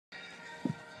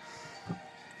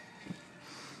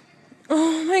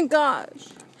Oh my gosh.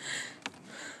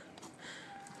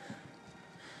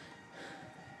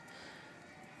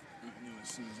 I knew as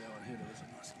soon as that one hit, it was a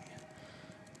muskie.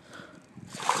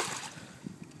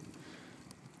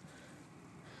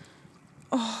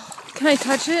 Oh, can I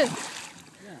touch it?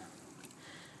 Yeah.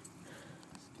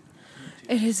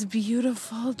 It is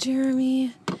beautiful,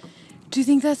 Jeremy. Do you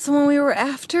think that's the one we were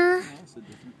after? That's a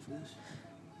different fish.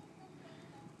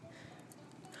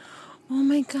 Oh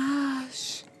my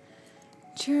gosh.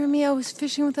 Jeremy, I was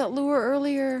fishing with that lure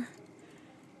earlier.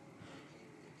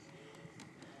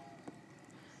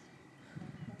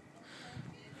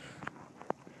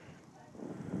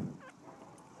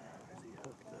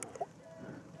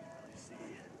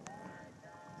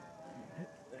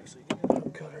 Actually, get a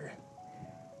hook cutter.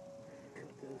 Cut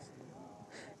this.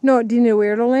 No, do you need a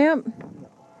weirdo lamp? No.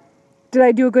 Did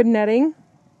I do a good netting?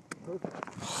 Okay.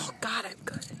 Oh, God, I'm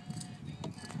good.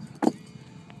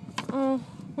 Oh,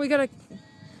 we gotta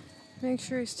make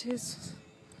sure he stays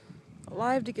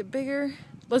alive to get bigger.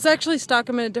 Let's actually stock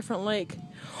him in a different lake.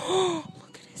 Oh,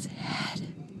 look at his head.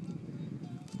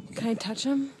 Can I touch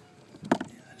him? Yeah,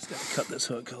 I just gotta cut this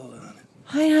hook. Hold on.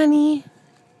 Hi, honey.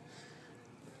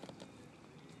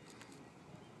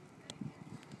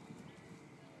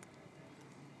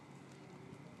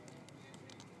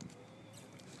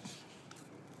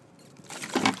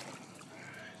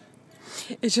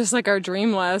 It's just like our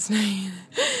dream last night.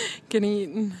 Getting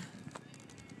eaten.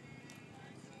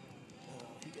 Oh,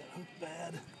 he got hooked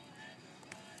bad.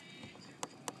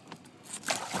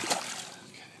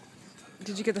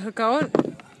 Did you get the hook out?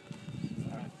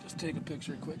 Alright, just take a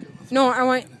picture quick. No, I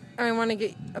want to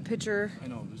get a picture. I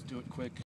know, just do it quick.